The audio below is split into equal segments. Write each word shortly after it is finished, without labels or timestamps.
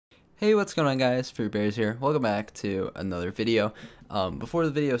Hey, what's going on guys? Fruitberries here. Welcome back to another video. Before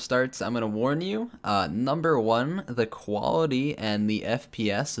the video starts, I'm going to warn you, number one, the quality and the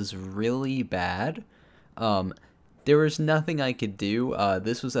FPS is really bad. There was nothing I could do.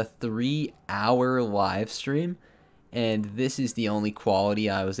 This was a 3-hour live stream, and this is the only quality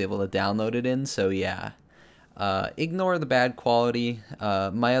I was able to download it in, so yeah. Ignore the bad quality.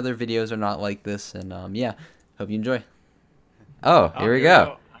 My other videos are not like this, and yeah, hope you enjoy. Oh, here we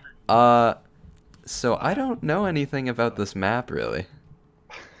go. So I don't know anything about this map really,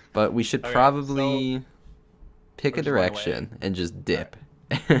 but we should probably pick a direction and just dip.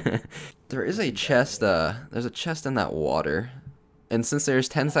 There is a chest, there's a chest in that water, and since there's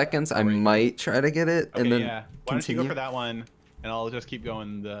 10 seconds, I might try to get it and then Why don't you go for that one, and I'll just keep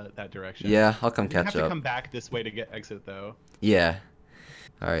going that direction. Yeah, I'll come catch up. You have to come back this way to get exit though. Yeah.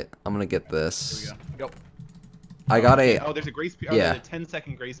 Alright, I'm gonna get this. Here we go. Go. I got a. Oh, there's a grace period. Yeah. There's a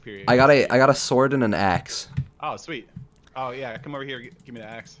 10-second grace period. I got a sword and an axe. Oh, sweet. Oh yeah, come over here. Give me the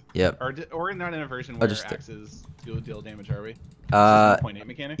axe. Yep. Or not in a version where axes deal damage, are we? 1.8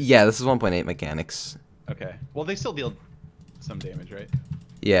 mechanics. Yeah, this is 1.8 mechanics. Okay. Well, they still deal some damage, right?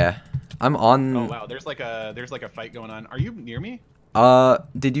 Yeah. I'm on. Oh wow, there's like a fight going on. Are you near me?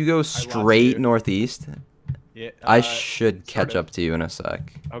 Did you go straight northeast? Yeah. I should catch up to you in a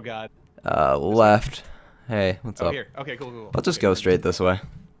sec. Oh god. Left. Hey, what's up? Here. Okay, cool. I'll just go straight this way.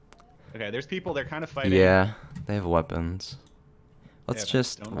 Okay, there's people. They're kind of fighting. Yeah, they have weapons. Let's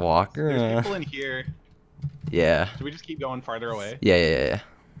just walk around. There's people in here. Yeah. Should we just keep going farther away? Yeah.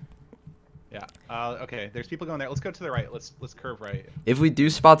 Okay, there's people going there. Let's go to the right. Let's curve right. If we do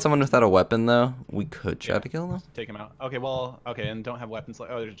spot someone without a weapon, though, we could try to kill them. Take them out. Okay, and don't have weapons. Oh,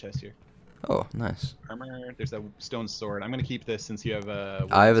 there's a chest here. Oh, nice. Armor. There's a stone sword. I'm gonna keep this since you have a.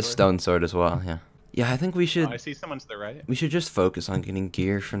 I have a stone sword as well. Yeah. Yeah, I think we should. Oh, I see someone to the right. We should just focus on getting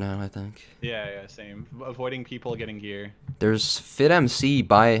gear for now, I think. Yeah, same. Avoiding people getting gear. There's Fit MC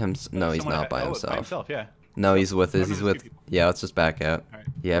by him. No, he's not by himself. By himself, yeah. No, he's with us. He's with. Yeah, let's just back out. Right.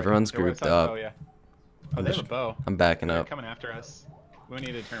 Yeah, everyone's grouped up. Oh, yeah. Oh, they have a bow. I'm backing up. They're coming after us. We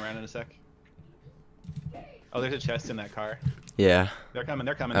need to turn around in a sec. Oh, there's a chest in that car. Yeah. They're coming.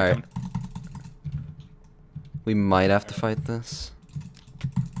 All right. We might have to fight this.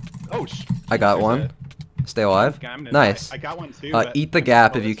 Oh, I got one. Stay alive. Nice. I got one too. Eat the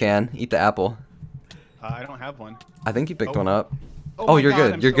gap if you can. Eat the apple. I don't have one. I think you picked one up. Oh, you're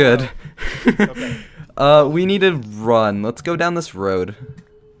good. You're good. Okay. We need to run. Let's go down this road.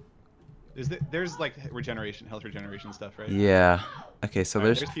 There's like health regeneration stuff, right? Yeah. Okay, so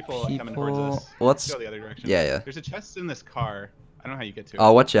there's people coming towards us. Well, let's go the other direction. Yeah. There's a chest in this car. I don't know how you get to it.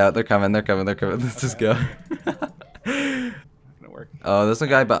 Oh, watch out. They're coming. Let's just go. Work. Oh, there's a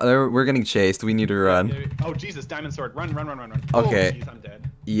guy, but we're getting chased. We need to run. Oh, Jesus, diamond sword. Run. Okay. Oh, geez, I'm dead.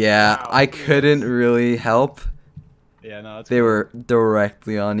 Yeah, wow, I couldn't really help. Yeah, no, that's They were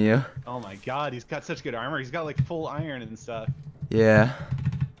directly on you. Oh my god, he's got such good armor. He's got like full iron and stuff. Yeah.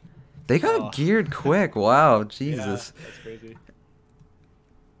 They got geared quick. Wow, Jesus. Yeah, that's crazy.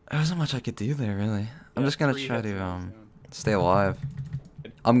 There wasn't much I could do there, really. I'm just gonna try to stay alive.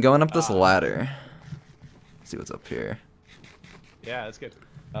 I'm going up this ladder. See what's up here. Yeah, that's good.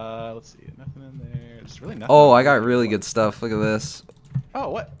 Let's see. Nothing in there. There's really nothing. Oh, I got really good stuff. Look at this. Oh,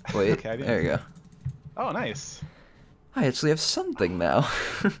 what? Wait. Okay, there you go. Oh, nice. I actually have something now.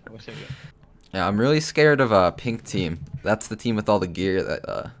 I wish I did. Yeah, I'm really scared of pink team. That's the team with all the gear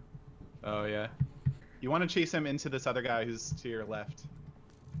that Oh yeah. You want to chase him into this other guy who's to your left.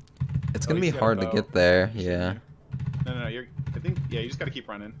 It's gonna be hard to get there. Yeah. No. You just gotta keep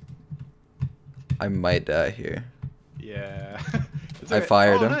running. I might die here. Yeah. I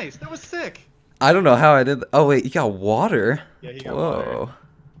fired him. Oh, nice. That was sick. I don't know how I did. Oh wait, you got water. Yeah, he got water. Whoa.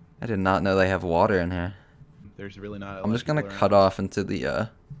 I did not know they have water in here. There's really not. I'm just gonna cut off into the.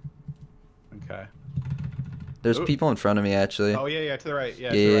 Okay. There's people in front of me actually. Oh yeah, to the right.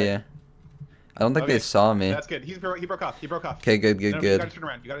 Yeah. I don't think they saw me. That's good. He broke off. Okay, good. You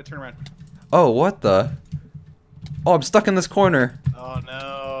gotta turn around. Oh, what the? Oh, I'm stuck in this corner. Oh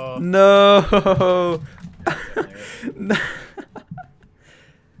no. No.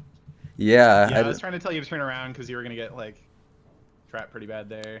 Yeah. I was trying to tell you to turn around because you were gonna get like trapped pretty bad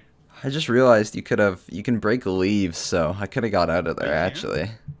there. I just realized you can break leaves, so I could have got out of there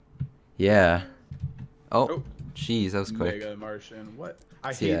actually. Yeah. Oh, jeez, that was quick. Mega Martian. What?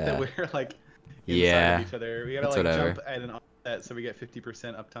 I hate that we're like inside of each other. We gotta jump at an offset so we get 50%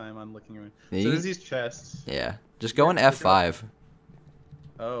 uptime on looking around. So there's these chests. Yeah. Just go in F5.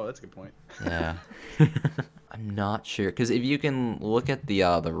 Oh, that's a good point. Yeah. I'm not sure, because if you can look at the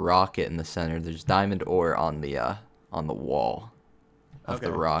rocket in the center, there's diamond ore on the wall. of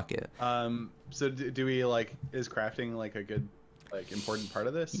the rocket. So do we like, is crafting like a good, like important part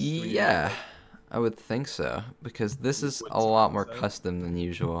of this? Yeah, like, I would think so, because this is a lot more custom than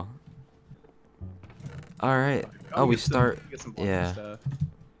usual. All right. Oh, we start. Yeah. Stuff.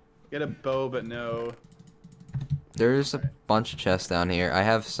 Get a bow, but no. There's a bunch of chests down here. I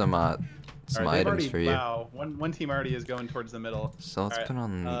have some items for you. Wow, one team already is going towards the middle. So let's put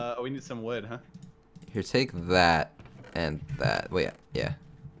on. We need some wood, huh? Here, take that and that. Wait, yeah.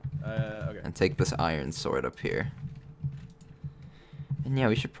 Okay. And take this iron sword up here. And yeah,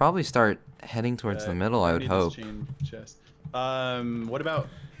 we should probably start heading towards the middle, I would hope. Chest. What about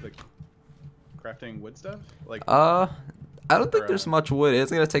like crafting wood stuff? Like I don't think there's much wood.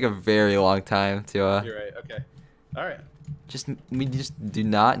 It's gonna take a very long time to You're right, okay. Alright. We just do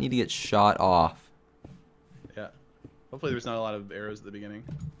not need to get shot off. Yeah. Hopefully there's not a lot of arrows at the beginning.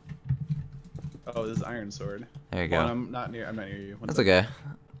 Oh, this is iron sword. There you go. I'm not near you. That's okay.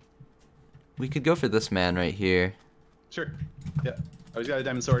 We could go for this man right here. Sure. Yeah. Oh, he's got a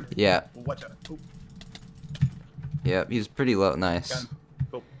diamond sword. Yeah. Watch out. Oh. Yeah, he's pretty low. Nice.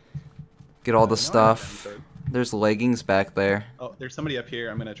 Cool. Get all the stuff. There's leggings back there. Oh, there's somebody up here.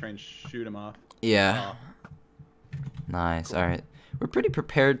 I'm gonna try and shoot him off. Yeah. Nice. Cool. All right. We're pretty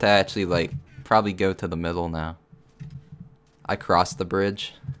prepared to actually like probably go to the middle now. I crossed the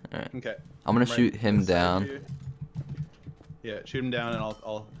bridge. All right. Okay. I'm gonna shoot him down. Yeah, shoot him down, and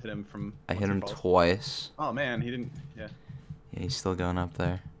I'll hit him from. I hit him twice. Oh man, he didn't. Yeah. Yeah, he's still going up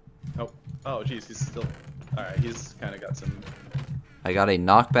there. Oh, jeez, he's still. All right, he's kind of got some. I got a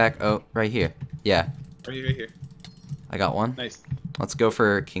knockback. Oh, right here. Yeah. Right here. I got one. Nice. Let's go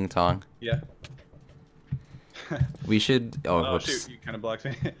for King Tong. Yeah. We should. Oh, whoops. Shoot! You kind of blocked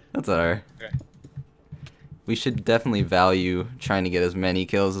me. That's alright. Okay. We should definitely value trying to get as many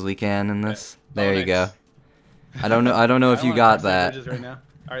kills as we can in this. Okay. There you go. I don't know if you got that. Right now.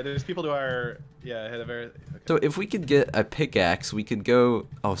 All right, there's people to our ahead of our. Okay. So if we could get a pickaxe, we could go.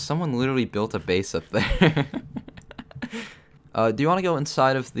 Oh, someone literally built a base up there. Do you want to go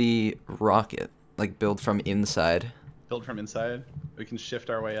inside of the rocket? Like build from inside? Build from inside. We can shift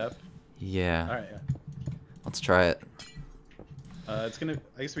our way up. Yeah. All right. Yeah. Let's try it. It's gonna.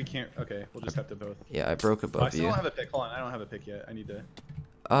 I guess we can't. Okay, we'll just have to both. Yeah, I broke above you. I still don't have a pick. Hold on, I don't have a pick yet. I need to.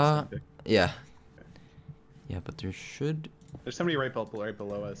 Yeah. Okay. Yeah, but there should. There's somebody right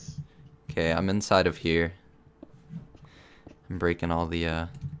below us. Okay, I'm inside of here. I'm breaking all the.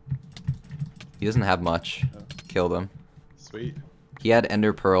 He doesn't have much. Oh. Killed him. Sweet. He had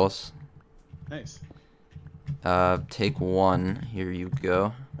ender pearls. Nice. Take one. Here you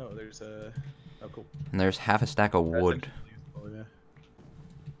go. Oh, there's a. Oh, cool. And there's half a stack of wood.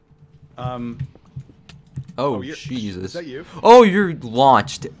 Oh, Jesus. Is that you? Oh, you're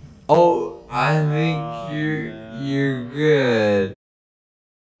launched. Oh, I think you're good.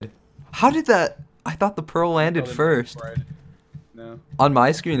 How did that? I thought the pearl landed first. No. On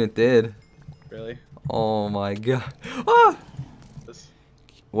my screen, it did. Really? Oh my god. Ah!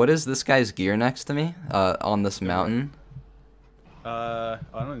 What is this guy's gear next to me? On this mountain? I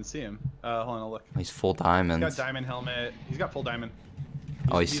don't even see him. Hold on, I'll look. He's full diamonds. He's got diamond helmet. He's got full diamond.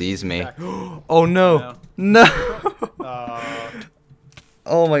 He sees me. Oh no! No!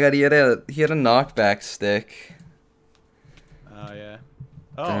 Oh my god, he had a knockback stick. Oh yeah.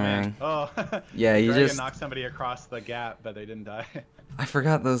 Oh Dang. Man. Oh. Yeah, he just knocked somebody across the gap, but they didn't die. I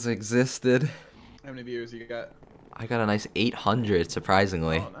forgot those existed. How many viewers you got? I got a nice 800,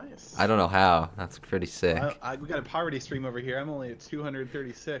 surprisingly. Oh, nice. I don't know how. That's pretty sick. We got a poverty stream over here. I'm only at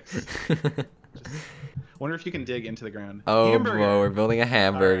 236. Wonder if you can dig into the ground. Oh, bro, we're building a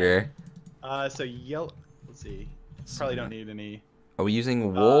hamburger. Right. So let's see. Probably don't need any. Are we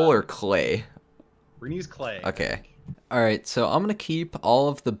using wool or clay? We're gonna use clay. Okay. Alright, so I'm going to keep all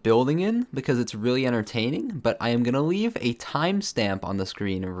of the building in because it's really entertaining, but I am going to leave a timestamp on the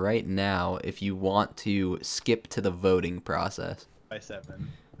screen right now if you want to skip to the voting process. By 7.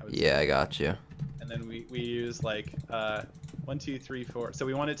 Yeah, I got you. And then we use like 1, 2, 3, 4. So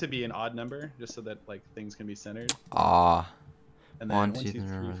we want it to be an odd number just so that like things can be centered. Ah. And then 1, 2, 3,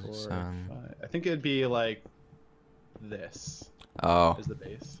 4, 5. I think it'd be like this. Oh. Is the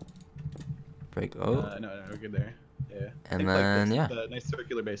base. Break. Oh. No, we're good there. Yeah. And then like this, nice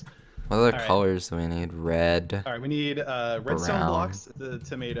circular base. What other colors do we need? Red. All right, we need redstone blocks. The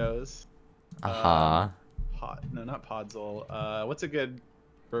tomatoes. No, not podzol. What's a good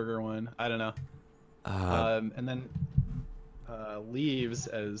burger one? I don't know. And then leaves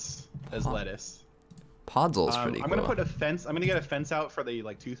as lettuce. Podzol's pretty cool. I'm gonna put a fence. I'm gonna get a fence out for the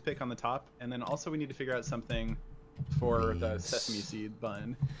like toothpick on the top, and then also we need to figure out something for the sesame seed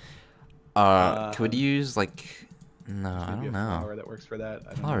bun. Could we use like? No, I Maybe don't a know. flower that works for that.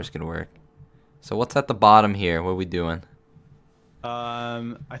 I don't Flowers could work. So what's at the bottom here? What are we doing?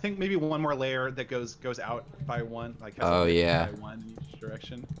 I think maybe one more layer that goes out by one, like has Oh a width yeah, by one in each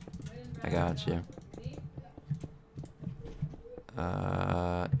direction. I got you.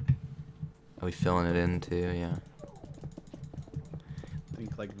 Are we filling it in too? Yeah.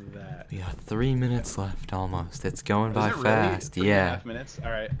 Think like that. We got 3 minutes left almost. It's going Is by it really? fast. 3.5 Yeah. minutes.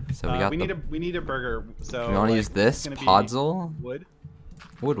 All right. So we got we need a burger. So we want to like, use this it's gonna be podzol. wood.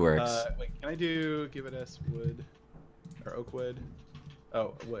 Wood works. Wait, can I give it us wood or oak wood?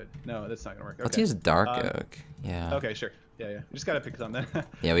 Oh, wood. No, that's not gonna work. Let's Okay. use dark oak. Yeah. Okay, sure. Yeah, yeah. We just gotta pick something.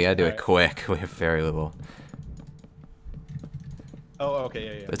 Yeah, we gotta do it Alright. quick. We have very little. Oh, okay,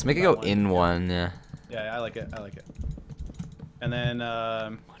 yeah, yeah. Let's make it That go in one. Yeah. Yeah, I like it. I like it. And then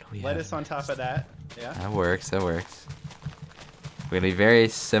What do we lettuce have on top of that. Yeah. That works. That works. We're gonna be very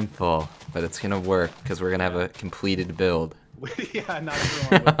simple, but it's gonna work because we're gonna have a completed build. Yeah, not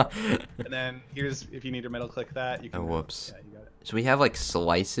everyone would. And then here's, if you need your metal click that, you can. Oh, whoops. Yeah, you got it. So we have like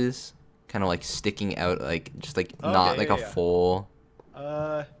slices, kind of like sticking out, like just like Okay, not like yeah, a yeah. full.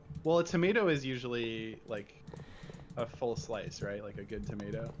 Well, a tomato is usually like a full slice, right? Like a good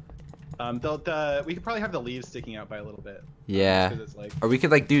tomato. We could probably have the leaves sticking out by a little bit. Yeah. 'Cause it's like, Or we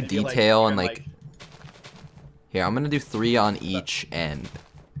could like do maybe, detail and even, like. Here, I'm gonna do 3 on each end.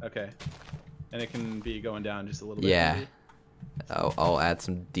 Okay. And it can be going down just a little bit. Yeah. maybe. I'll add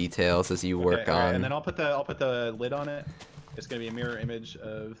some details as you Okay, work alright, on. and then I'll put the lid on it. It's gonna be a mirror image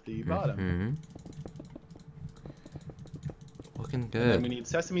of the bottom. Mhm. Looking And then we good. need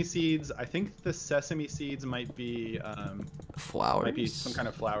sesame seeds. I think the sesame seeds might be Flowers. some kind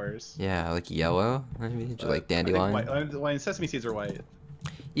of flowers. Yeah, like yellow, maybe just like I think dandelion. white, sesame seeds are white.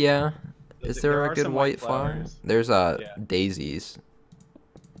 Yeah. Is there a are good some white flower? flowers. There's Yeah. daisies.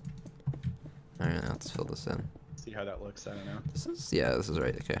 Alright, let's fill this in. See how that looks. I don't know. This is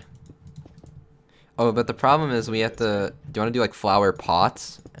right. Okay. Oh, but the problem is we have to. Do you want to do like flower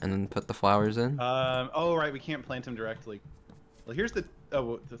pots and then put the flowers in? Oh right, we can't plant them directly. Well, here's the.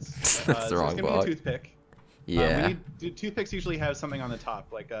 Oh, that's That's the so wrong it's gonna block. be a toothpick. Yeah. Toothpicks usually have something on the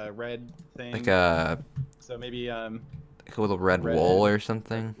top, like a red thing. Like a So maybe little red wool or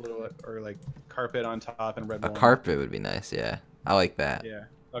something. little or like carpet on top and red A wool. carpet would be nice. Yeah, I like that. Yeah.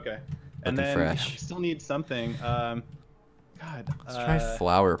 Okay. Looking And then fresh. we still need something. God. Let's try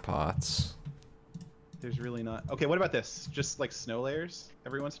flower pots. There's really not. Okay, what about this? Just like snow layers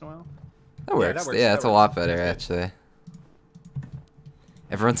every once in a while? That works. that works, Yeah, that that's a works. lot better That's actually.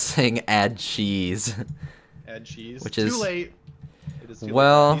 Everyone's saying add cheese. Add cheese. Which too is- late. It is too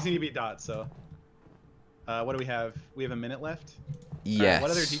well- late. These need to be dots, so. What do we have? We have a minute left? Yes. Alright,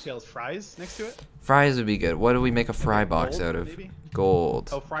 what other details? Fries next to it? Fries would be good. What do we make a fry box Gold, out of? maybe? Gold.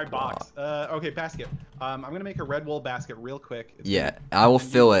 Oh, fry box. Okay, basket. I'm gonna make a red wool basket real quick. It's Yeah, gonna- I will and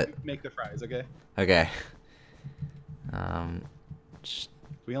fill you it. Make the fries, okay? Okay.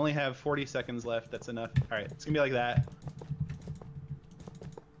 We only have 40 seconds left. That's enough. All right, it's gonna be like that.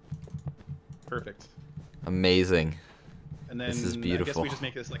 Perfect. Amazing. And then This is I guess beautiful. we just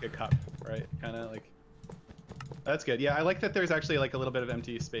make this like a cup, right? Kind of like. That's good. Yeah, I like that. There's actually like a little bit of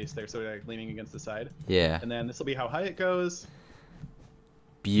empty space there, so we're like leaning against the side. Yeah. And then this will be how high it goes.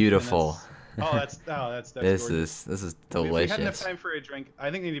 Beautiful. That's This gorgeous. is If we had enough delicious. time for a drink, I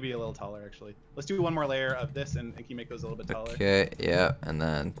think they need to be a little taller actually. Let's do one more layer of this, and can you make those a little bit taller? Okay, yeah, and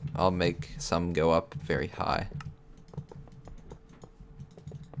then I'll make some go up very high.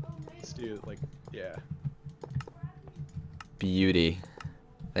 Let's do like, yeah. Beauty.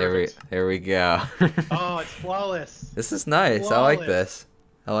 Perfect. There we go. Oh, it's flawless. This is nice. I like Flawless. this.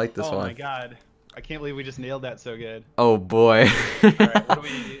 I like this Oh one. my god. I can't believe we just nailed that so good. Oh boy. Alright, what do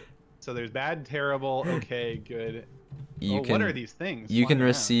we... So there's bad, terrible, okay, good. What are these things? You can flying around?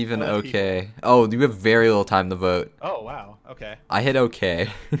 receive an Oh, that's people. okay. Oh, you have very little time to vote. Oh, wow. Okay. I hit okay.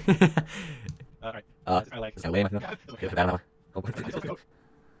 Alright. Uh, I like is this. that lame? Oh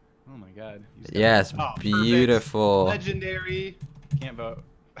my god. You just got- Yes, Oh, perfect. beautiful. Legendary. Can't vote.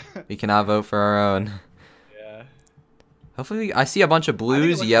 We cannot vote for our own. Yeah. Hopefully, I see a bunch of I think it blues,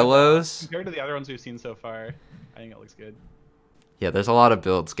 looks good, though. yellows. Compared to the other ones we've seen so far, I think it looks good. Yeah, there's a lot of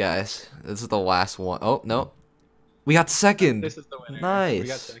builds, guys. This is the last one. Oh, no. We got second. This is the winner. Nice. We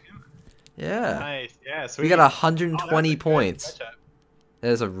got second. Yeah. Nice. Yeah. Sweet. We got Oh, 120 that's a good points. matchup.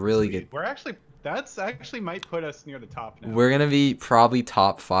 That is a really Sweet. good. We're actually. That's actually might put us near the top now. We're gonna be probably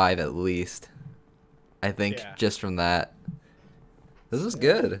top 5 at least. I think Yeah. just from that. This is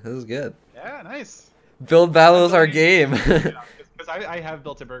good. This is good. Yeah. Nice. Build battle is our Because game. I have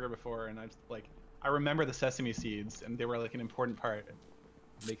built a burger before, and I remember the sesame seeds, and they were like an important part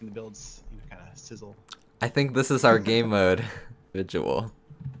of making the builds, kind of sizzle. I think this is our game mode visual.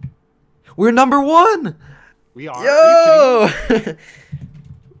 We're number 1! We are? Are you kidding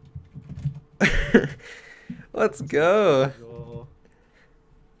Yo! Let's go.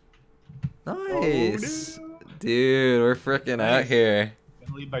 me? Nice. Oh, no. Dude, we're freaking out Nice. here.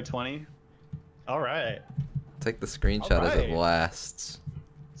 Gonna lead by 20. All right. Take the screenshot as it Alright. lasts.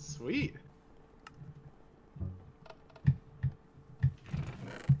 Sweet.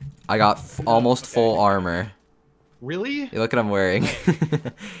 I got almost Okay. full armor. Really? Hey, look what I'm wearing.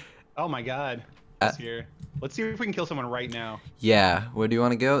 Oh my god. It's here. Let's see if we can kill someone right now. Yeah, where do you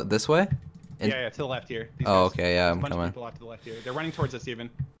want to go? This way? Yeah, to the left here. These Oh, guys. okay, yeah, There's I'm a bunch coming. of people off to the left here. They're running towards us even.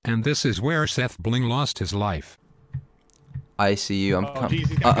 And this is where SethBling lost his life. I see you. I'm Oh coming. jeez,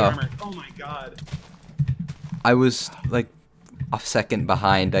 he's got good Uh-oh. armor. Oh my god. I was like a second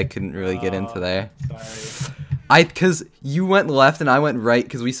behind. I couldn't really get into there. Sorry. Cause you went left and I went right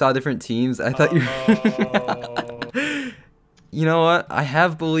because we saw different teams. I thought you. Oh. You know what? I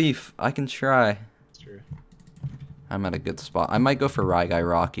have belief. I can try. It's true. I'm at a good spot. I might go for Rye Guy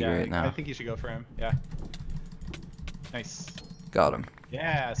Rocky Yeah, right now. I think you should go for him. Yeah. Nice. Got him.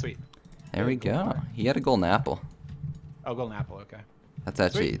 Yeah, sweet. There we go. He had a golden apple. Oh, golden apple. Okay. That's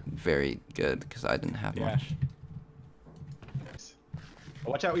actually very good because I didn't have Yeah. much. Nice.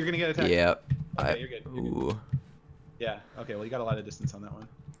 Oh, watch out! You're gonna get attacked. Yep. Okay, you're good. You're good. Ooh. Yeah. Okay. Well, you got a lot of distance on that one.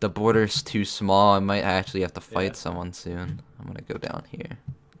 The border's too small. I might actually have to fight Yeah. someone soon. I'm gonna go down here.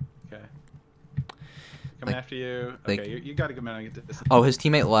 Okay. Coming Like- after you. like- Okay, you got to come out and get to this. Oh, his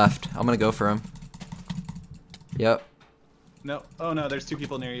teammate left. I'm gonna go for him. Yep. No. Oh no, there's 2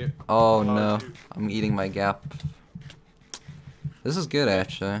 people near you. Oh no. shoot. I'm eating my gap. This is good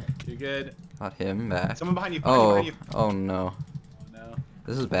actually. You're good. Got him back. Someone behind you. Oh. Behind you. Oh no. Oh no.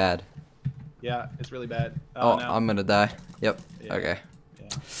 This is bad. Yeah, it's really bad. Oh, no. I'm gonna die. Yep. Yeah. Okay. Yeah.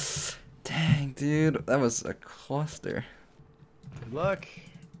 Dang, dude. That was a cluster. Good luck,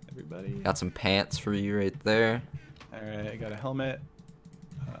 everybody. Got some pants for you right there. All right, I got a helmet.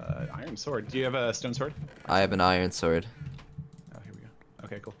 Iron sword. Do you have a stone sword? I have an iron sword. Oh, here we go.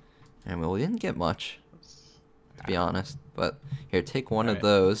 Okay, cool. And well, we didn't get much, Oops. to be honest. But here, take one of Alright.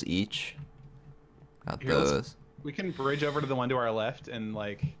 those each. Got Here, let's- those. We can bridge over to the one to our left and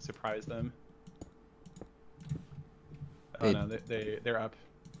like surprise them. Oh Hey. no, they're up.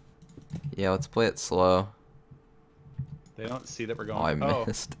 Yeah, let's play it slow. They don't see that we're going. Oh, I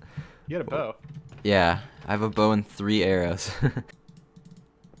missed. You had a bow. Yeah, I have a bow and 3 arrows.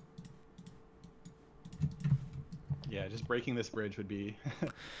 Yeah, just breaking this bridge would be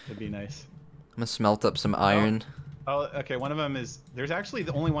would be nice. I'm gonna smelt up some iron. Oh, okay. One of them is. There's actually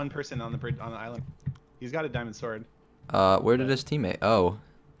the only one person on the bridge on the island. He's got a diamond sword. Where did his teammate? Oh.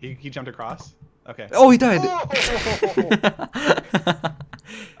 He jumped across. Okay. Oh, he died!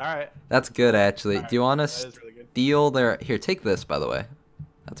 All right. That's good, actually. Alright, Do you want to That is really good. steal their... Here, take this, by the way.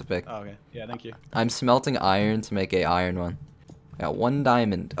 That's a pick. Oh, okay. Yeah, thank you. I'm smelting iron to make a iron one. I got 1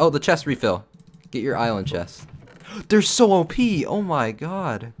 diamond. Oh, the chest refill. Get your island chest. They're so OP! Oh my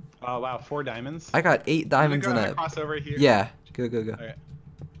god. Oh wow, 4 diamonds. I got 8 diamonds in it. Cross over here. Yeah. Go, go, go. Okay.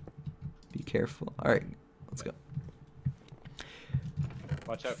 Be careful. Alright, let's go.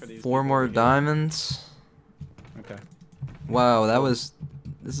 Watch out for these. 4 people more over here. diamonds. Okay. Wow, that was...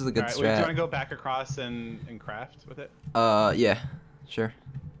 This is a good All right. Wait, do you want to strat. go back across and craft with it? Yeah. Sure.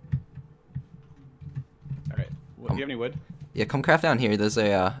 All right. Do you have any wood? Yeah, come craft down here. There's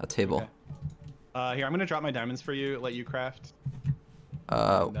a table. Okay. Here, I'm gonna drop my diamonds for you. Let you craft.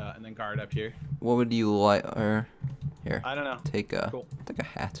 And then guard up here. What would you like? Or here, I don't know. take a Cool. take a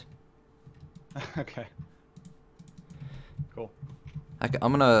hat. Okay. Cool. I'm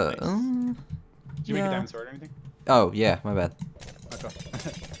gonna. Nice. Did you make a yeah. diamond sword or anything? Oh yeah, my bad. Oh, cool.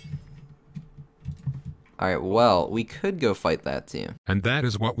 All right, well we could go fight that team. And that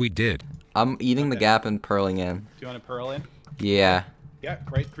is what we did. I'm eating the Okay. gap and purling in. Do you want to pearl in? Yeah. Yeah.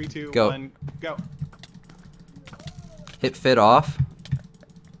 Right. 3, 2, Go. 1, go. Hit fit off.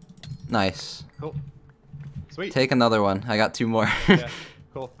 Nice. Cool. Sweet. Take another one. I got 2 more. Yeah.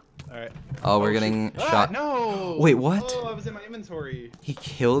 Cool. All right. Oh, we're shoot. getting Ah, shot. no. Wait, what? Oh, I was in my inventory. He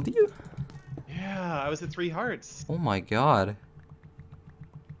killed you? Yeah, I was at 3 hearts. Oh my god.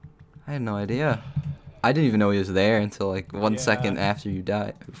 I had no idea. I didn't even know he was there until like 1 second Yeah. after you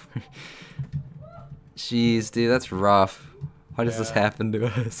died. Jeez, dude, that's rough. Why does this Yeah. happen to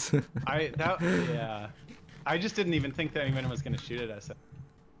us? Yeah. I just didn't even think that anyone was gonna shoot at us.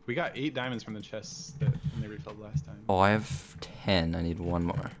 We got 8 diamonds from the chests that when they refilled last time. Oh, I have 10. I need 1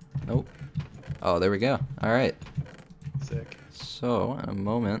 more. Nope. Oh, there we go. All right. Sick. So, in a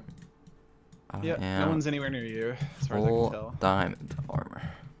moment, I Yeah, no am one's anywhere near you, as far as I can full tell. diamond armor.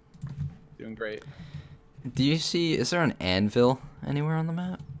 Doing great. Do you see? Is there an anvil anywhere on the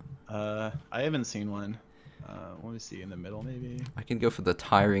map? I haven't seen one. Let me see, in the middle maybe. I can go for the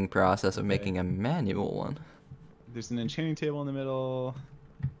tiring process of Okay. making a manual one. There's an enchanting table in the middle.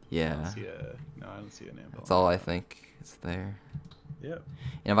 I Yeah, don't see no, I don't see an anvil. that's all I think is there. Yep.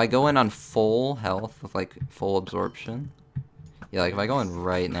 And if I go in on full health with like full absorption, yeah, like if I go in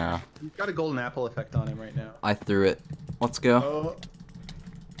right now, You've got a golden apple effect on him right now. I threw it. Let's go. Oh.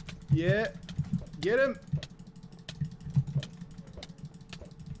 Yeah. Get him.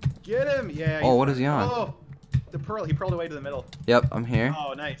 Get him. Yeah. Oh, he's what is he on? Oh, the pearl. He pearled away to the middle. Yep, I'm here.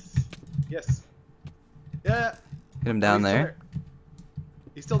 Oh, nice. Yes. Yeah. Hit him down He's still there.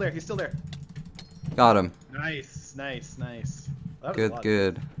 He's still there. He's still there. Got him. Nice. Nice. Nice. That was a Good, lot.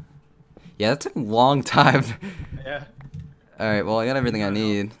 good. Yeah, that took a long time. Yeah. Alright, well, I got everything I I know.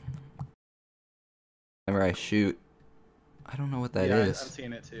 need. Whenever I shoot. I don't know what that yeah, I'm is.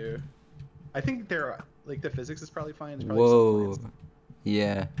 seeing it too. I think they're like the physics is probably fine. It's probably Whoa. just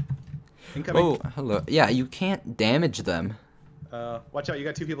Yeah. incoming. Oh, hello. Yeah, you can't damage them. Watch out! You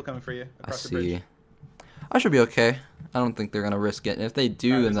got 2 people coming for you I across the bridge. see. I should be okay. I don't think they're gonna risk it. If they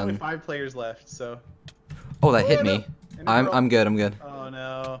do, There's and only then 5 players left, so. oh, that hit Oh, no. me. And a I'm pearl. I'm good. I'm good. Oh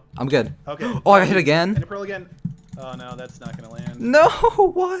no. I'm good. Okay. Oh, I got hit And again. a pearl again. Oh no, that's not gonna land. No,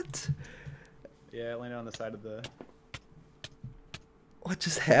 what? Yeah, it landed on the side of the. What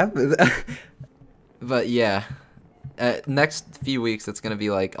just happened? But yeah, next few weeks it's gonna be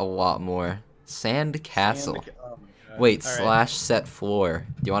like a lot more. Sand castle. Oh my God. Wait, All right. / set floor.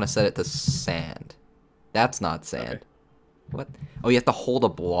 Do you want to set it to sand? That's not sand. Okay. What? Oh, you have to hold a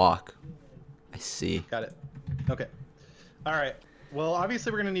block. I see. Got it. Okay. All right. Well,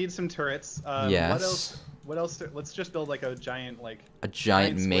 obviously we're gonna need some turrets. Yes. What else? What else? Let's just build like a giant like. A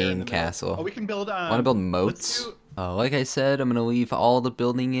giant square in the main middle. castle. Oh, we can build. Want to build let's moats? do- Like I said, I'm gonna leave all the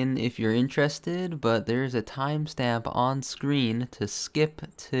building in if you're interested, but there's a timestamp on screen to skip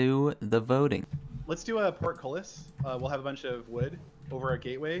to the voting. Let's do a portcullis. We'll have a bunch of wood over a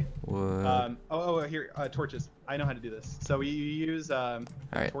gateway. What? Here, torches. I know how to do this. So we use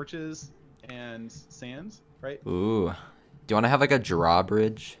Alright. torches and sands, right? Ooh. Do you want to have like a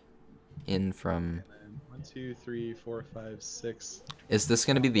drawbridge in from? And then 1, 2, 3, 4, 5, 6. Is this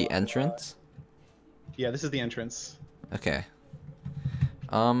gonna be the entrance? Yeah, this is the entrance. Okay.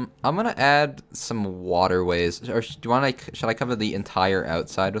 I'm gonna add some waterways. Or do you want to? Should I cover the entire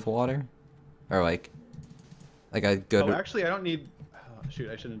outside with water, or like a good? Oh, actually, I don't need. Oh, shoot,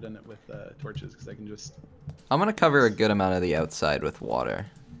 I shouldn't have done it with torches because I can just. I'm gonna cover a good amount of the outside with water.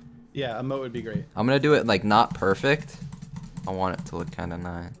 Yeah, a moat would be great. I'm gonna do it like not perfect. I want it to look kind of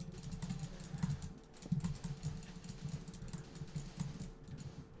nice.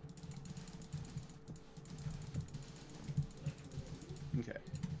 Okay.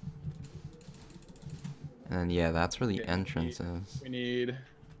 And then, yeah, that's where the Okay, entrance is. We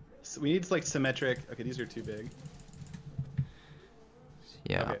need like symmetric. Okay, these are too big.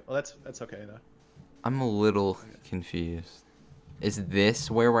 Yeah. Okay, well that's okay though. I'm a little confused. Is this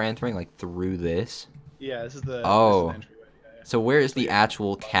where we're entering? Like through this? Yeah, this is the. Oh. This is the entryway. Yeah, So where is the you're-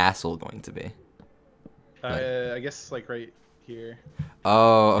 actual castle going to be? I guess like right here.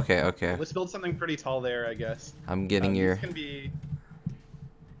 Oh, okay, okay. Let's build something pretty tall there, I guess. I'm getting your. This can be.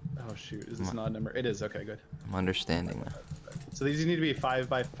 Oh shoot! Is this an odd number? It is. Okay, good. I'm understanding now. So these need to be 5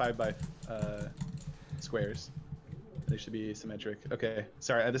 by 5 by squares. They should be symmetric. Okay.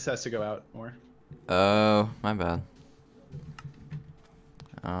 Sorry, this has to go out more. Oh, my bad.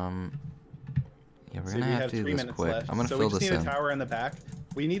 Yeah, we're So gonna we have have to do 3 this minutes quick. left. I'm gonna so fill we just this need in. a tower in the back.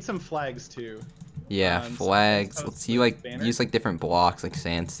 We need some flags too. Yeah, some flags. posts Let's see, with like banners. use like different blocks, like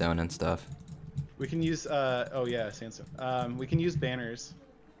sandstone and stuff. We can use oh yeah, sandstone. We can use banners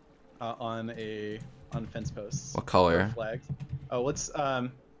on fence posts. What color? Or flags. Oh, let's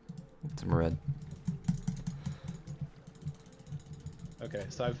Some red. Okay,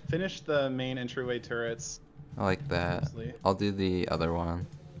 so I've finished the main entryway turrets. I like that. Mostly. I'll do the other one.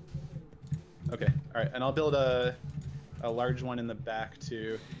 Okay, all right, and I'll build a large one in the back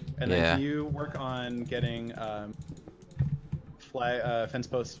too. And Yeah. then can you work on getting fence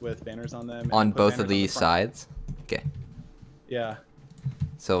posts with banners on them? and On put both banners of on the these front? sides. Okay. Yeah.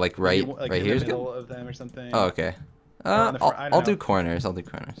 So like Maybe, right, like, right in here's the good. middle of them or something. Oh, okay. on the front, I don't I'll do know. corners. I'll do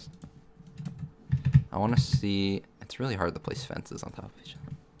corners. I want to see. It's really hard to place fences on top of each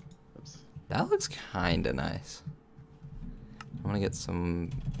other. Oops. That looks kind of nice. I want to get some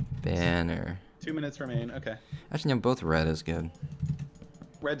banner. 2 minutes remain. Okay. Actually, no, both red is good.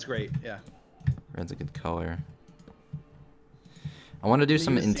 Red's great. Yeah. Red's a good color. I want to do Can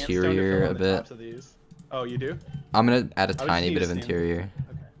some you use sandstone to interior fill a in the bit. tops of these? Oh, you do? I'm gonna add a just tiny need bit to of stand- interior.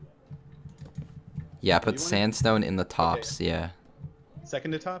 Okay. Yeah, Do put you want it? sandstone in the tops. Yeah.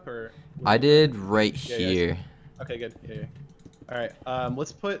 Second to top or? I did right Yeah, here. Okay, good. Yeah. All right.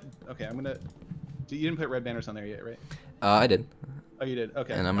 Let's put. Okay, I'm gonna. You didn't put red banners on there yet, right? I did. Oh, you did.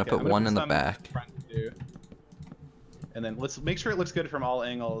 Okay. And I'm gonna okay, put one in the some back. front too. And then let's make sure it looks good from all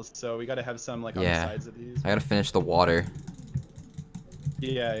angles. So we got to have some like on the Yeah. sides of these. I gotta finish the water.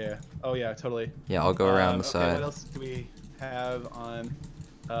 Yeah, yeah. Oh yeah, totally. Yeah, I'll go around the okay, side. what else do we have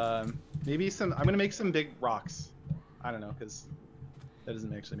on? Maybe some. I'm gonna make some big rocks. I don't know, cause that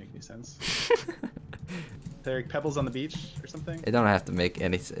doesn't actually make any sense. They're like pebbles on the beach or something. It don't have to make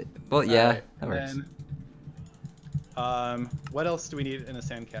any sense. Well, yeah, Alright, that works. Then, what else do we need in a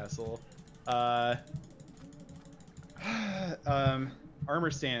sandcastle?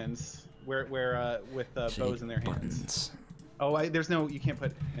 Armor stands where with bows in their hands. Buttons. Oh, there's no. You can't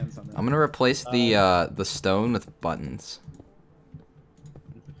put hands on them. I'm gonna replace the stone with buttons.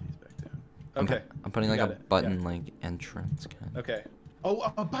 Put these back down. Okay. I'm putting you like a got it, button like entrance kind. Okay.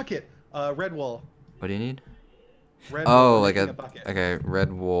 Oh, a bucket. Red wool. What do you need? Red Oh, wool. like We're a making bucket. okay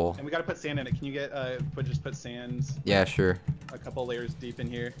red wool. And we gotta put sand in it. Can you get just put sands Yeah, sure. a couple layers deep in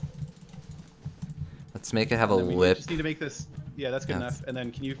here? Let's make it have a And then we lip. just need to make this. Yeah, that's good enough. And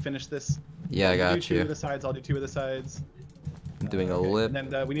then can you finish this? Yeah, I You got do two you. of the sides. I'll do two of the sides. I'm doing a Okay, lip. And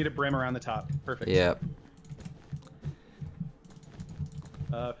then we need a brim around the top. Perfect. Yep.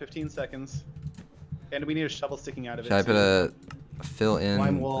 15 seconds. And we need a shovel sticking out of Should it. I put a fill Lime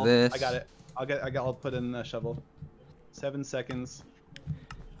in wool. this? I got it. I'll put in the shovel. 7 seconds.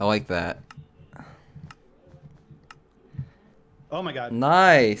 I like that. Oh my god.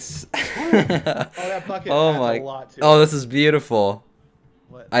 Nice. Oh, that bucket Oh adds my. a lot to Oh, it. this is beautiful.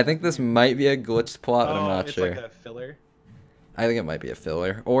 What? I think this might be a glitched plot, but I'm not it's sure. like a filler. I think it might be a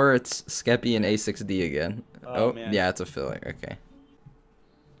filler, or it's Skeppy and A6D again. Oh, man. Yeah, it's a filler. Okay.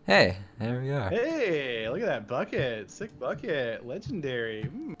 Hey, there we are. Hey, look at that bucket. Sick bucket. Legendary.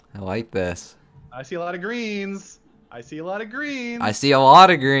 I like this. I see a lot of greens. I see a lot of greens. I see a lot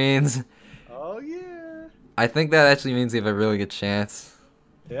of greens. Oh, yeah. I think that actually means we have a really good chance.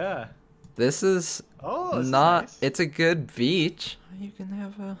 Yeah. This is Oh, this is not. nice. It's a good beach. You can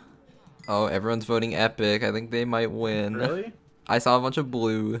have a. Oh, everyone's voting epic. I think they might win. Really? I saw a bunch of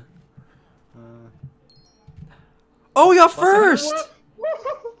blue. Uh, Oh, we got plus another first! one?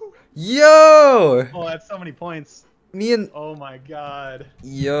 Woo! Yo! Oh, that's so many points. Me and. Oh my god.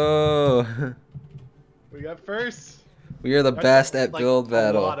 Yo! We got first. We are the That's best at like build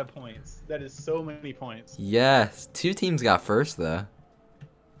battle. A lot of points. That is so many points. Yes. 2 teams got first, though.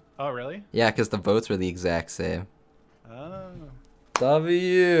 Oh, really? Yeah, because the votes were the exact same. Oh.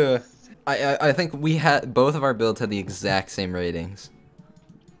 W. I think we had both of our builds had the exact same ratings.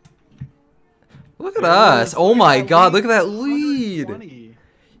 Look at us! Oh my god! Look at that lead! 120.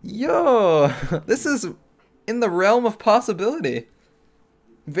 Yo, this is in the realm of possibility.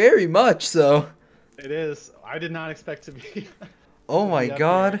 Very much so. It is. I did not expect to be. Oh my up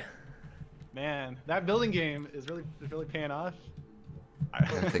god. here. Man, that building game is really paying off.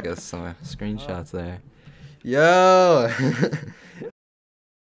 I'll take us some screenshots there. Yo.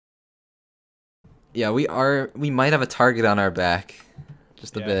 Yeah, we might have a target on our back.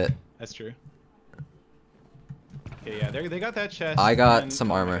 Just a Yeah, bit. That's true. Okay, yeah, they got that chest. I got and-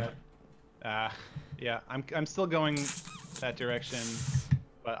 some oh my armor. God. Yeah, I'm still going that direction,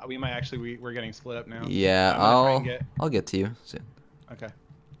 but we might actually we're getting split up now. Yeah, I'm gonna try and get- I'll get to you soon. Okay.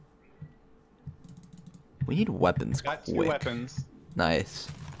 We need weapons Got two quick. weapons. Nice.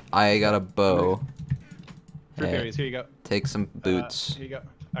 I got a bow. Fruitberries. Here you go. Take some boots. Here you go.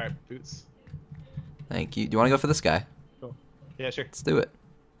 All right, boots. Thank you. Do you want to go for this guy? Cool. Yeah, sure. Let's do it.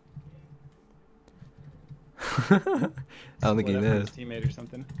 I don't think he Split up from knows. his teammate or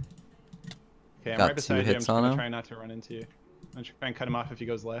something. Okay, I'm Got right two beside you. I'm hits just on gonna him. try not to run into you. I'm gonna try and cut him off if he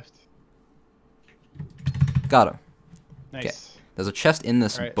goes left. Got him. Nice. There's a chest in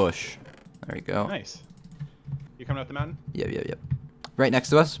this Alright. bush. There we go. Nice. You coming up the mountain? Yep. Right next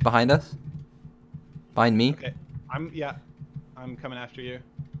to us, behind us. Behind me. Okay. I'm coming after you.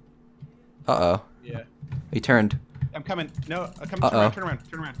 Uh-oh. Yeah. He turned. I'm coming. No, come Uh-oh. turn around.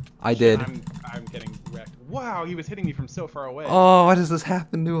 I Shit, did. I'm getting wrecked. Wow, he was hitting me from so far away. Oh, why does this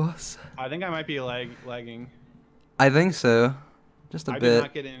happen to us? I think I might be lagging. I think so. Just a I did bit.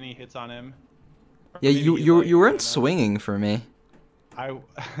 not get any hits on him. Or Yeah, maybe you he's you lagging, you I weren't don't know. swinging for me.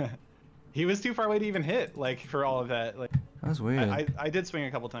 He was too far away to even hit. Like for all of that. Like That was weird. I did swing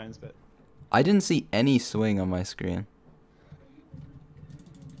a couple times, but I didn't see any swing on my screen.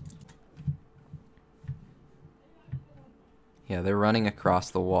 Yeah, they're running across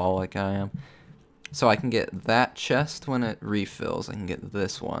the wall like I am. So I can get that chest when it refills. I can get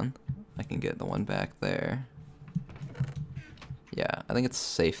this one. I can get the one back there. Yeah, I think it's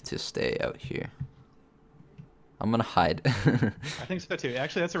safe to stay out here. I'm gonna hide. I think so too.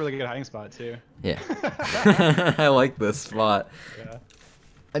 Actually, that's a really good hiding spot too. Yeah. I like this spot. Yeah.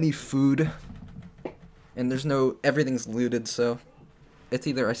 I need food. And there's no, everything's looted, so it's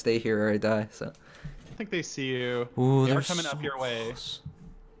either I stay here or I die, so. I think they see you. Ooh, They're they're coming up so your way. close.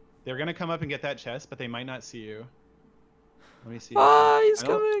 They're gonna come up and get that chest, but they might not see you. Let me see. Ah, he's I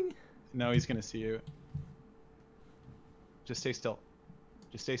don't- coming. No, he's gonna see you. Just stay still.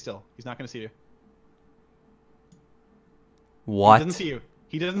 Just stay still. He's not gonna see you. What? He doesn't see you.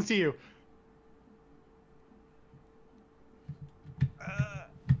 He doesn't see you.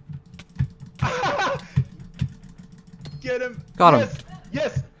 Get him. Got him. Yes.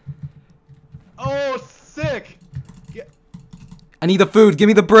 Yes. Oh, sick. I need the food. Give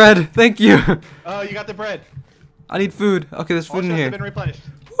me the bread. Thank you. Oh, you got the bread. I need food. Okay, there's All food in chests here. have been replenished.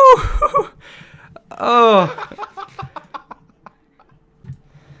 Woo! Oh.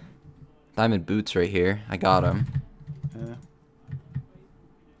 Diamond boots right here. I got them.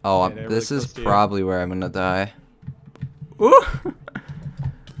 Oh, Yeah, they're this really is close to you. probably where I'm gonna die. Woo!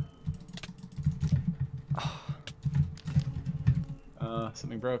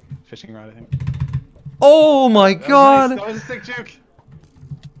 Something broke. Fishing rod, I think. Oh my That was god! nice. That was a sick juke.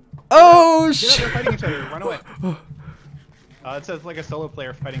 Oh Get up, shit! they're fighting each other. Run away. It says like a solo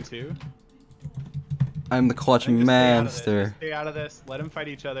player fighting two. I'm the clutch I think just stay out of this. master. Just stay out of this. Let them fight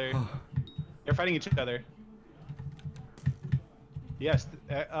each other. They're fighting each other. Yes.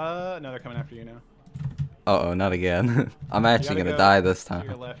 No, they're coming after you now. Uh oh, not again. I'm You actually gotta gonna go die this to your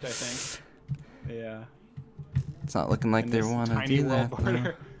time. left, I think. Yeah. It's not looking like And they this want to tiny do world that. though.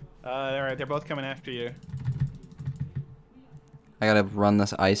 border. Alright, they're both coming after you. I gotta run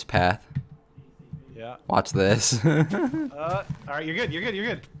this ice path. Yeah. Watch this. Alright, you're good. You're good. You're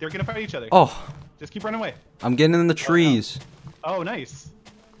good. They're gonna fight each other. Oh, Just keep running away. I'm getting in the trees. Oh, nice.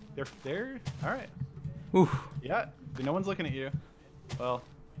 They're alright. Ooh. Yeah. No one's looking at you. Well.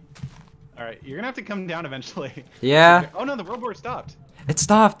 Alright, you're gonna have to come down eventually. Yeah. Oh no, the world war stopped. It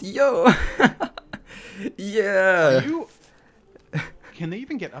stopped. Yo. Yeah. Are you... Can they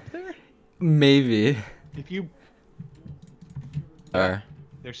even get up there? Maybe. If you... Or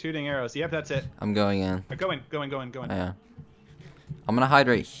They're shooting arrows. Yep, that's it. I'm going in. Go in. Yeah. I'm gonna hide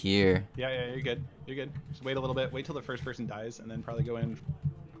right here. Yeah, you're good. You're good. Just wait a little bit. Wait till the first person dies, and then probably go in.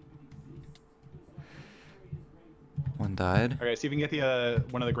 One died. Okay, see if you can get the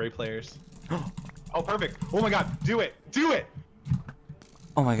one of the gray players. Oh, perfect. Oh my god, do it. Do it.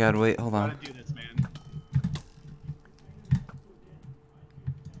 Oh my god, wait, hold on. Gotta do this, man.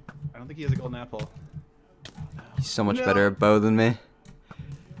 I don't think he has a golden apple. He's so much No. better at bow than me.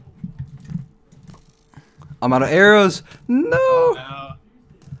 I'm out of arrows. No. No.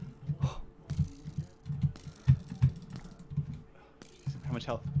 How much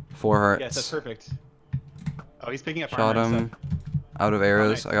health? 4 hearts. Yes, that's perfect. Oh, he's picking up Shot armor and him. stuff. Out of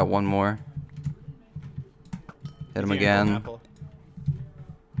arrows. nice. I got one more. Hit him He's getting a golden again. apple.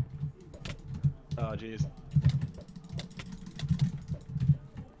 Oh, jeez.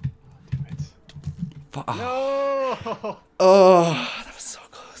 Damn it. No! Oh, that was so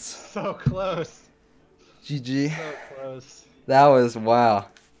close. So close. GG. So close. That was wow.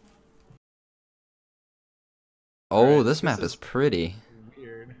 Oh, Alright, this this map is- is pretty.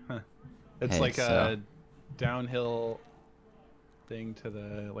 Weird. Huh. It's Hey, like so- a downhill thing to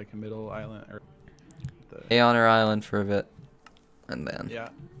the like middle island or the Stay on our island for a bit, and then yeah.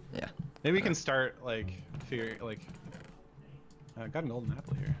 yeah. Maybe we can start like figure like. I got an golden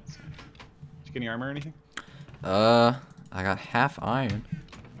apple here. Did you get any armor or anything? I got half iron.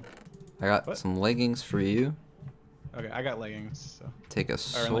 I got What? some leggings for you. Okay, I got leggings. So. Take a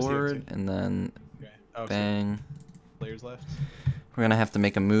unless you have sword, two. and then Okay. Oh, so bang. players left. We're gonna have to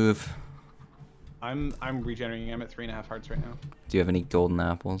make a move. I'm regenerating. I'm at 3.5 hearts right now. Do you have any golden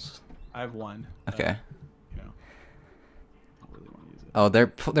apples? I have one. Okay. You know. I don't really want to use it. Oh,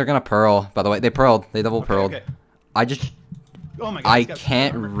 they're gonna pearl. By the way, they pearled. They double Okay, pearled. okay. I just Oh my god. I he's got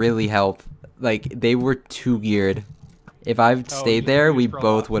can't armor. really help. Like they were too geared. If I've Oh, stayed you there, just we pearled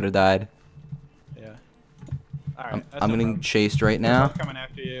both off. would have died. Yeah. All right. I'm getting chased right They're now. both coming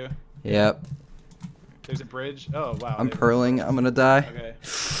after you. Yep. There's a bridge. Oh wow. I'm they- pearling. I'm gonna die. Okay.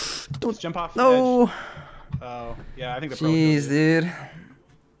 Let's jump off. The No. edge. Oh yeah, I think the pearl Jeez, killed you. dude.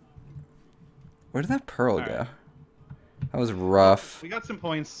 Where did that pearl Alright. go? That was rough. We got some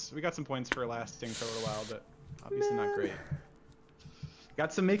points. We got some points for lasting for a little while, but obviously not great.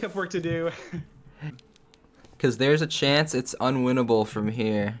 Got some makeup work to do. Because there's a chance it's unwinnable from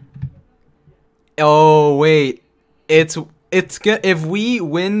here. Oh, wait. It's It's good if we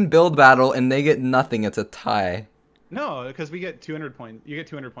win build battle and they get nothing. It's a tie. No, because we get 200 points. You get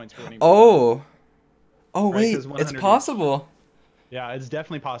 200 points for winning. Oh. Oh Right, wait, 'cause it's 100 each. possible. Yeah, it's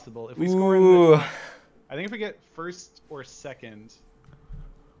definitely possible. If we score in the top, I think if we get first or second,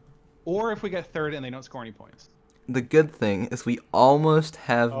 or if we get third and they don't score any points. The good thing is we almost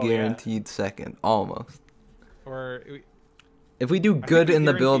have Oh, yeah. guaranteed second. Almost. Or If we do think good we in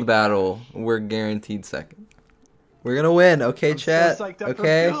the build guaranteed battle, we're guaranteed second. We're gonna win, okay, I'm chat? so psyched up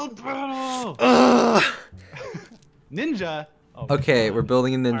Okay. for build battle. Ugh. Ninja. Oh, Okay, God. we're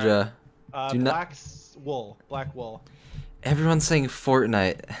building a ninja. Do not- Black wool. Black wool. Everyone's saying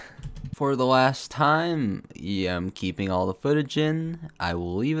Fortnite. For the last time, yeah, I'm keeping all the footage in. I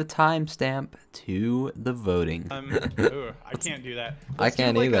will leave a timestamp to the voting. Ooh, I can't do that. I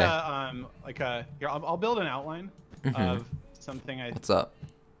can't do either. Here, I'll build an outline of something What's up?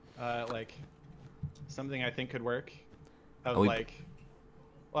 like something I think could work. Of Are we-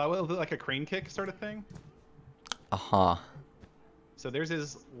 like a crane kick sort of thing. Uh-huh. So there's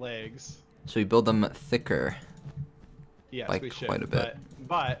his legs. Should we build them thicker? Yes, Like, we should. quite a bit.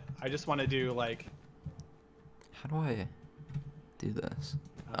 But I just want to do like How do I do this?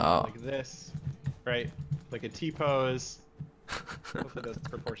 Oh. like this, right? Like a T pose. Hopefully those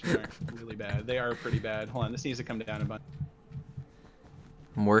proportions aren't really bad. They are pretty bad. Hold on, this needs to come down a bunch.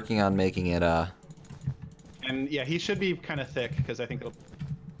 I'm working on making it, And yeah, he should be kind of thick because I think it'll.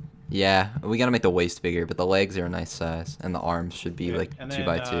 yeah, we gotta make the waist bigger, but the legs are a nice size, and the arms should be like and 2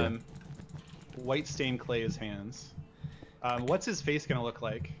 by 2. White stained clay's hands. What's his face gonna look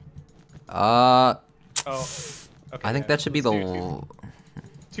like? Oh, Okay. I think yeah, that should be let's the. do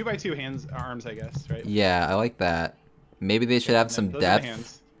 2 by 2 hands, arms, I guess, right? Yeah, I like that. Maybe they should have And some then those are the depth.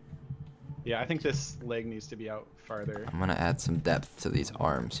 hands. Yeah, I think this leg needs to be out farther. I'm gonna add some depth to these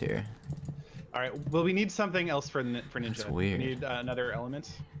arms here. All right. Well, we need something else for ninja. That's weird. We need another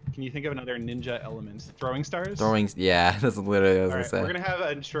element. Can you think of another ninja element? Throwing stars. Throwing, yeah, that's literally what I was All right. gonna We're say. gonna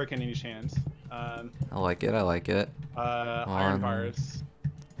have a shuriken in each hand. I like it. I like it. Iron One. bars.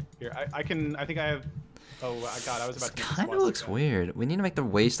 Here, I think I have. Oh God, I was This about to. kind of looks weird. We need to make the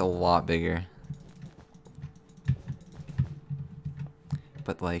waist a lot bigger.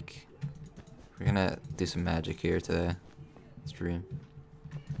 But like, we're gonna do some magic here to stream.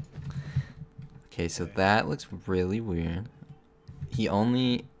 Okay, so that looks really weird. He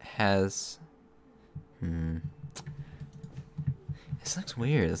only has. This looks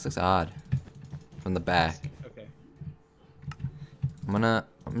weird. This looks odd. From the back. Okay. I'm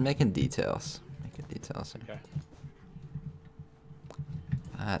making details. Making details here. Okay.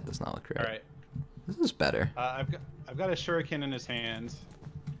 That does not look right. All right. This is better. I've got a shuriken in his hand.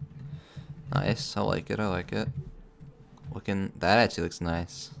 Nice. I like it. I like it. Looking. That actually looks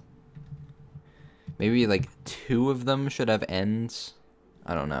nice. Maybe like 2 of them should have ends.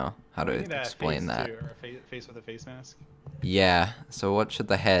 I don't know how to We need a explain face that. too, or a face with a face mask. Yeah. So what should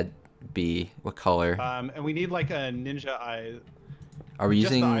the head be? What color? And we need like a ninja eye. Are we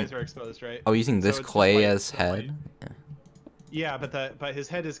Just using? the eyes are exposed, right? Are we using this So it's just clay white, as just white. head? Yeah, but his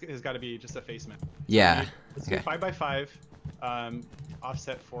head has got to be just a face mask. Yeah. Let's do Okay. 5 by 5.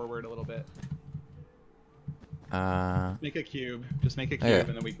 Offset forward a little bit. Make a cube. Just make a cube, Okay.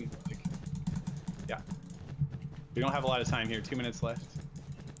 and then we can. Like, yeah. We don't have a lot of time here. 2 minutes left.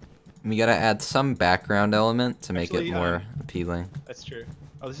 We gotta add some background element to make Actually, it more appealing. That's true.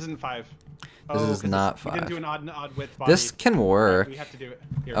 Oh, this isn't 5. This is 'cause not We didn't 5. do an odd width body. This can work. We have to do it.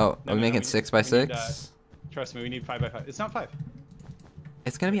 Here. Oh, No, are we no, making no, 6 by we need, 6? trust me, we need 5 by 5. It's not 5.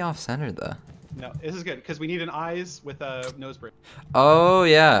 It's gonna be off-centered though. No, this is good because we need an eyes with a nose bridge. Oh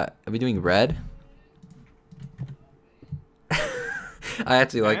yeah. Are we doing red? I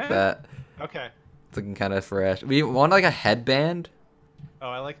actually like Eh? that. Okay. It's looking kind of fresh. We want like a headband, Oh,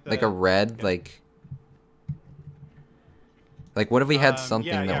 I like the. like a red, okay. like what if we had something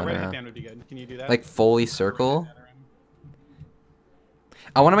yeah, that went red around, headband would be good. Can you do that? like fully circle?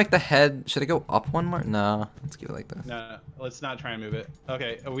 I want to make the head. Should I go up one more? No, let's keep it like this. No, let's not try and move it.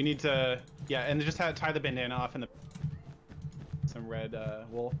 Okay, we need to. Yeah, and just tie the bandana off in the. Some red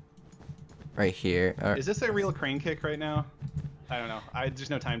wool. Right here. Is this a real crane kick right now? I don't know. There's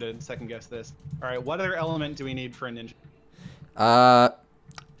no time to second guess this. All right, what other element do we need for a ninja? I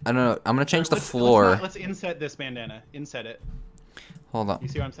don't know. I'm gonna change the floor. Let's inset this bandana. Inset it. Hold on. You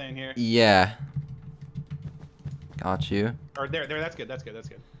see what I'm saying here? Yeah. Got you. Or there. That's good. That's good. That's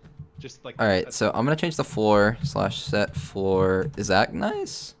good. Just like. All right. that's- So I'm gonna change the floor / set floor. Is that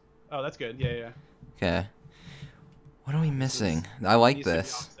nice? Oh, that's good. Yeah. Okay. What are we missing? I like Needs to be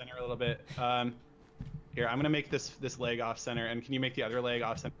this. off center a little bit. Here, I'm gonna make this leg off center, and can you make the other leg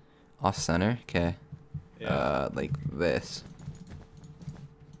off center? Off center. Okay. Yeah. like this.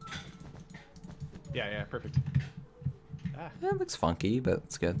 Yeah, perfect. Ah. Yeah, it looks funky, but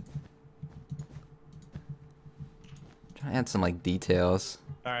it's good. Trying to add some like details.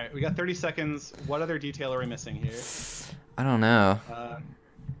 All right, we got 30 seconds. What other detail are we missing here? I don't know.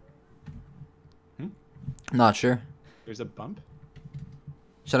 Not sure. There's a bump.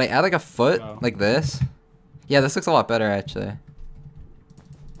 Should I add like a foot Oh. like this? Yeah, this looks a lot better actually.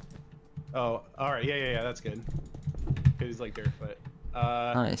 Oh, all right. Yeah. That's good. He's like barefoot.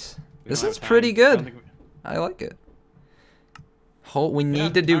 Nice. We This don't is have pretty time. I don't good. think we- I like it. We need Yeah,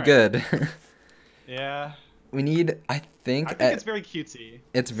 to do alright. good. Yeah. We need, I think it's very cutesy.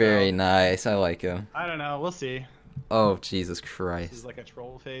 it's very so, nice. I like him. I don't know. We'll see. Oh, Jesus This is Christ. like a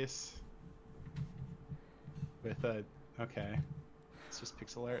troll face. With a... Okay. It's just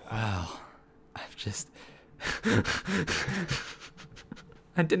pixel art. Wow. I've just...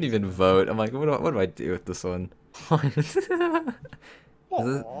 I didn't even vote. I'm like, what do I do with this one?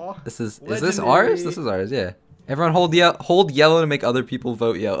 Aw, Is this ours? legendary. This is ours, yeah. Everyone hold yellow to make other people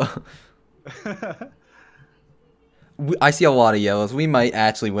vote yellow. I see a lot of yellows. We might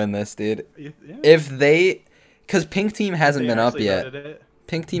actually win this, dude. Yeah. If they... Because pink team hasn't They been up actually yet. voted it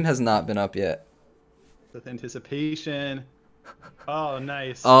Pink team has not been up yet. with anticipation. Oh,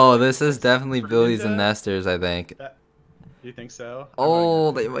 nice. Oh, this is definitely For Billy's Ninja? and Nestor's, I think. You think so?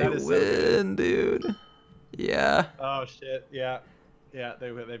 Oh, they That might is so win, dude. Yeah, Oh shit! Yeah,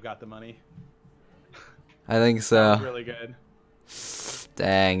 they've got the money. I think That so. was really good.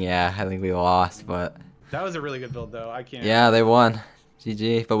 Dang, yeah, I think we lost, but That was a really good build, though. I can't. yeah, they won.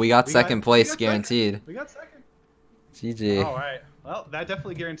 GG. But we got We second got place second. guaranteed. We got second. GG. All right. Well, that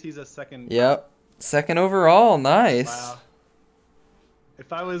definitely guarantees us second. Yep. Second overall. Nice. Wow.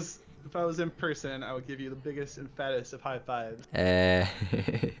 If I was in person, I would give you the biggest and fattest of high fives.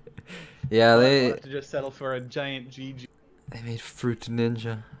 Yeah, I'll they have to just settle for a giant GG. made Fruit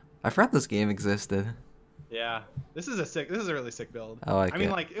Ninja. I forgot this game existed. Yeah, this is a really sick build. I like I mean,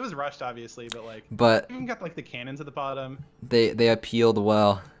 it. like, it was rushed, obviously, but like, But even got like the cannons at the bottom. they appealed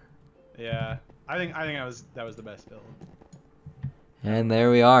well. Yeah, I think that was the best build. And there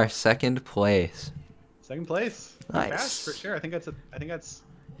we are, second place. Second place. Nice. Fast for sure. I think that's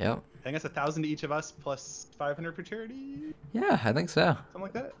Yep. 1,000 to each of us plus 500 per charity, Yeah, I think so. something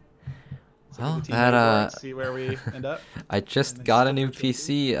like that. Well, the team that, leaderboard, see where we end up. I And just then got a silver new trophy.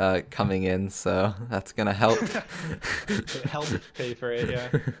 PC coming in, so that's gonna help. It helped pay for it.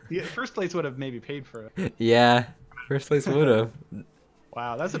 Yeah. First place would have maybe paid for it. Yeah, first place would have.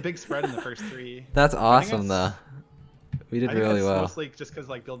 Wow, that's a big spread in the first three. That's awesome, though. that's- We did I think really that's well. mostly just because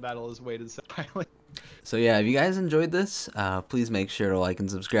like build battle is weighted so highly. So yeah, if you guys enjoyed this, please make sure to like and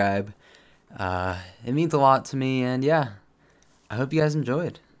subscribe. It means a lot to me, and yeah, I hope you guys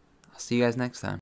enjoyed. I'll see you guys next time.